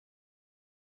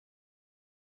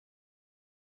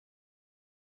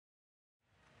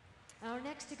Our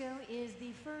next to go is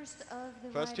the first of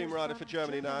the First team rider for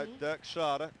Germany now, Dirk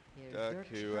Shrade. Dirk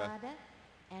who Shrade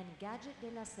and Gadget de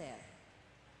la Cere.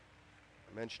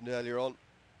 I mentioned earlier on,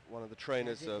 one of the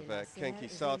trainers of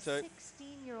Kenki Sato. Is a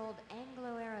 16-year-old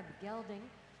Anglo Arab gelding.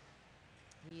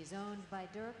 He's owned by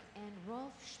Dirk and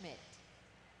Rolf Schmidt.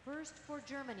 First for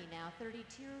Germany now,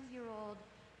 32-year-old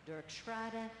Dirk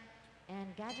Shrade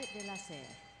and Gadget de la Cere.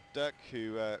 Dirk,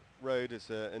 who rode as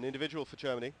an individual for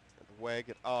Germany at the WEG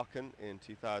at Aachen in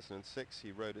 2006.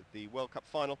 He rode at the World Cup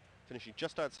final, finishing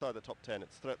just outside the top 10 at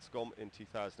Stretsgom in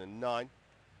 2009.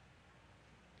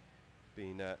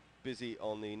 Been busy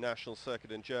on the national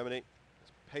circuit in Germany.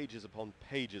 There's pages upon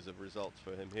pages of results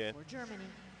for him here. For Germany,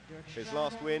 Dirk His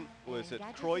last win was at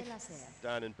Gadget Cruyff, de la Cere.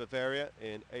 down in Bavaria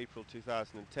in April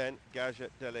 2010.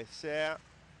 Gadget de la Cere,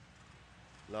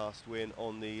 last win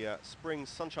on the Spring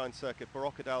Sunshine Circuit,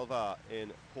 Barroca d'Alvar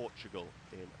in Portugal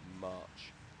in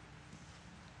March.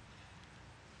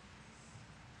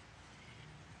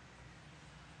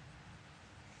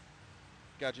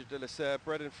 Gadget de la Cere,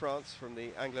 bred in France from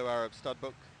the Anglo Arab stud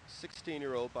book,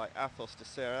 16-year-old by Athos de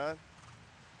Cere,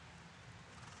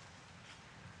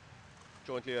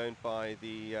 jointly owned by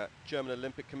the German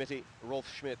Olympic Committee, Rolf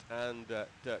Schmidt and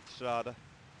Dirk Shrade.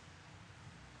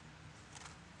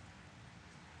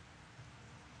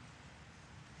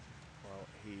 Well,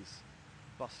 he's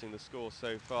busting the score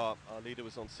so far. Our leader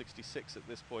was on 66 at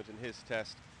this point in his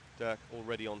test. Dirk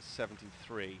already on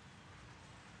 73. He'll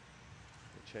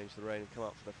change the rein and come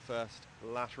up for the first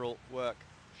lateral work.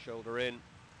 Shoulder in.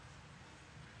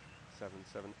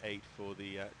 7-7-8 for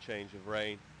the change of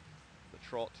rein. The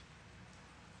trot.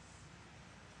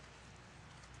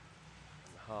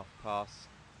 And the half pass.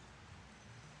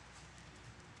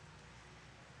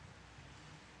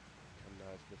 Come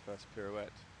now to the first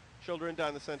pirouette. Shoulder in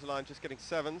down the centre line, just getting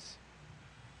sevens.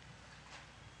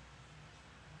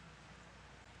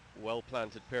 Well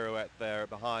planted pirouette there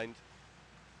behind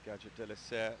Gadget de la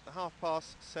Cere. The half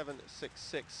pass,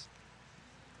 7-6-6.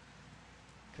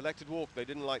 Collected walk, they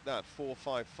didn't like that.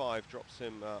 4-5-5 drops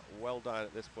him well down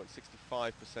at this point,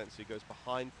 65%, so he goes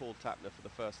behind Paul Tapner for the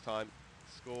first time,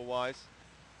 score-wise.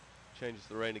 Changes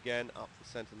the rein again, up the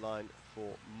centre line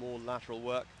for more lateral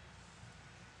work.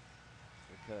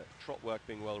 Trot work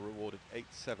being well rewarded, 8-7-8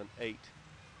 as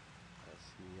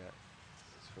he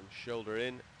is from shoulder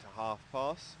in to half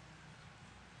pass.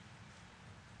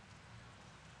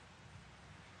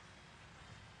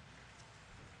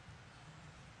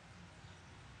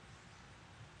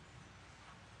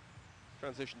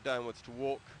 Transition downwards to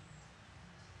walk.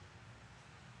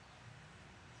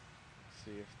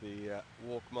 See if the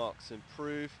walk marks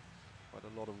improve. Quite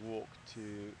a lot of walk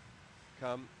to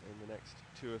come in the next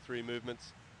 2 or 3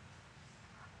 movements.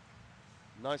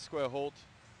 Nice square halt,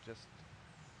 just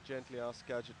gently ask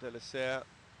Gadget de la Cere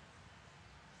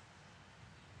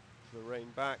for the rein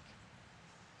back.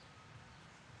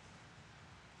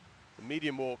 The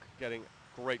medium walk getting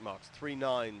great marks, 3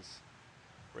 9s,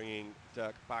 bringing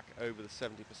Dirk back over the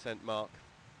 70% mark.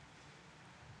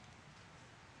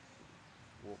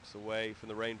 Walks away from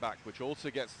the rein back, which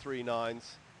also gets 3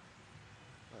 9s.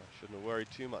 Shouldn't have worried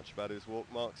too much about his walk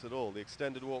marks at all. The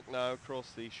extended walk now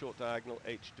across the short diagonal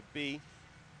H to B.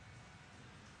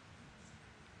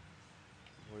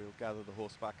 We'll gather the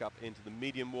horse back up into the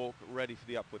medium walk, ready for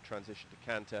the upward transition to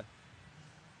canter.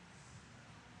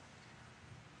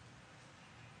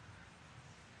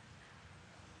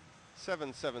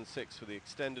 Seven, 7-6 for the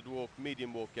extended walk.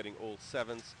 Medium walk getting all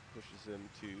 7s, pushes him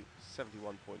to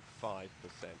 71.5%.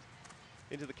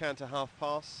 Into the canter half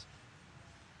pass.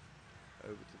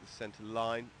 Over to the centre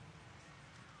line.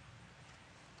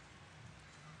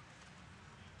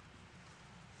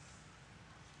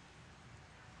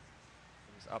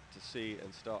 Comes up to C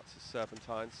and starts his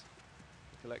serpentines.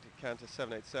 Collected canter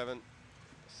 7-8-7,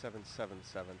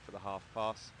 7-7-7 for the half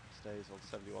pass. Stays on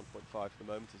 71.5 for the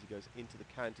moment as he goes into the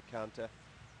counter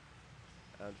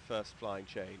and first flying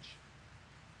change.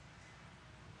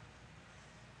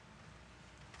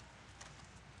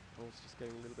 Horse just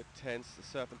getting a little bit tense. The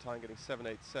serpentine getting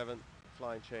 7-8-7,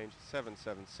 flying change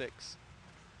 7-7-6. Just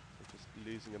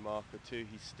losing a mark or 2.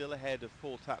 He's still ahead of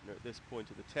Paul Tapner at this point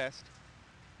of the test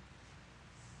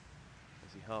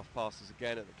as he half passes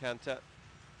again at the canter.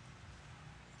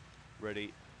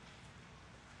 Ready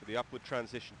for the upward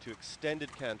transition to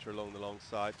extended canter along the long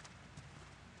side.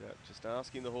 Just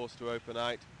asking the horse to open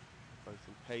out, both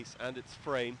in pace and its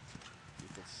frame. You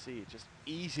can see it just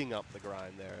easing up the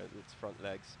ground there at its front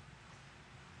legs.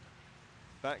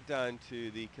 Back down to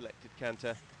the collected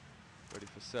canter, ready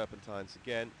for serpentines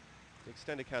again. The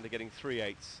extended canter getting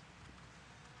 3/8.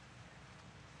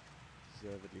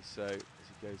 deservedly so, as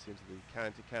he goes into the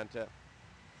counter-canter.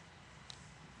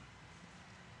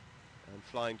 And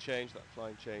flying change, that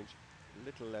flying change a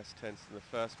little less tense than the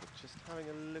first, but just having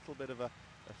a little bit of a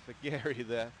Figari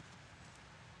there.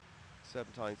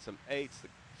 Serpentine some 8s, the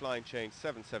flying change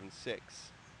 7-7-6.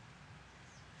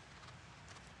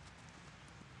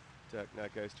 Dirk now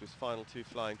goes to his final 2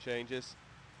 flying changes.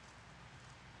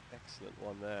 Excellent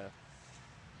one there.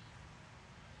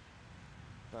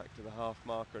 Back to the half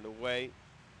marker and away.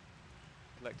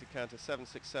 Collected counter 7-6-7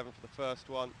 for the first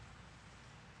one.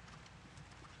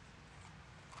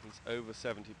 He's over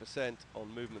 70%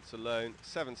 on movements alone.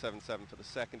 7-7-7 for the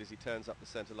second as he turns up the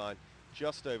centre line.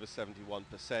 Just over 71%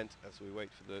 as we wait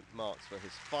for the marks for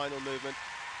his final movement.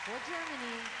 For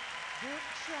Germany, Dirk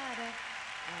Shrade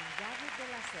and Gadget de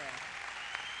la Cere.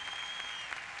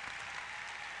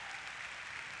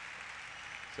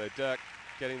 So Dirk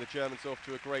getting the Germans off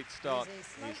to a great start.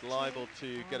 He's liable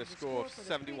to get a score of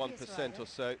 71% or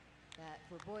so,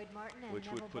 which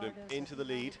would put him into the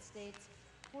lead.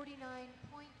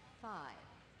 49.5,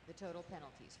 the total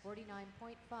penalties,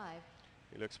 49.5.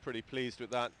 He looks pretty pleased with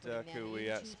that, Dirk, who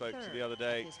we spoke to the other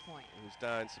day, who's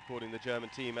down supporting the German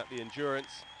team at the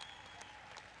endurance.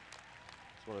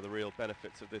 It's one of the real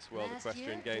benefits of this World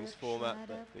Equestrian Games format,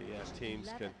 that the teams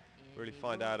can really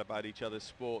find out about each other's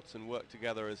sports and work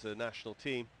together as a national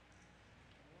team.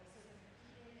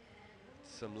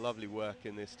 Some lovely work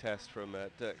in this test from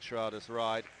Dirk Schrade's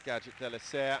ride. Gadget de la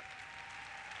Cere.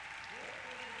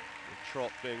 The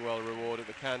trot being well rewarded,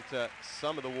 the canter,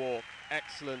 some of the walk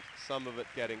excellent, some of it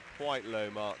getting quite low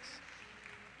marks.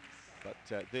 But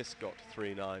this got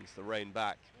 3 9s, the rein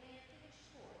back.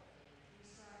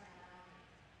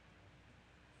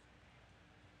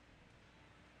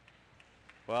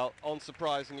 Well,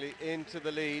 unsurprisingly, into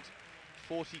the lead,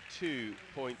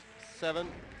 42.7.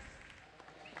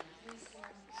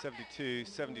 72,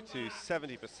 72,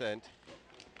 70%.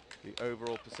 The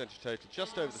overall percentage total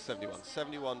just over the 71,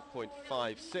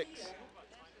 71.56.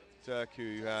 Dirk,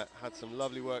 who had some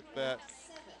lovely work there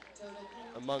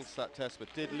amongst that test,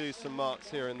 but did lose some marks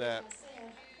here and there.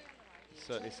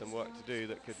 Certainly some work to do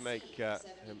that could make him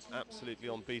absolutely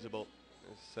unbeatable.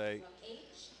 As I say,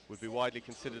 would be widely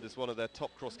considered as one of their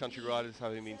top cross-country riders,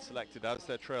 having been selected as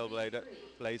their trailblazer.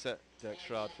 Dirk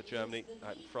Shrade for Germany,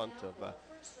 out in front of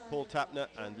Paul Tapner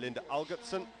and Linda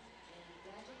Algertsen.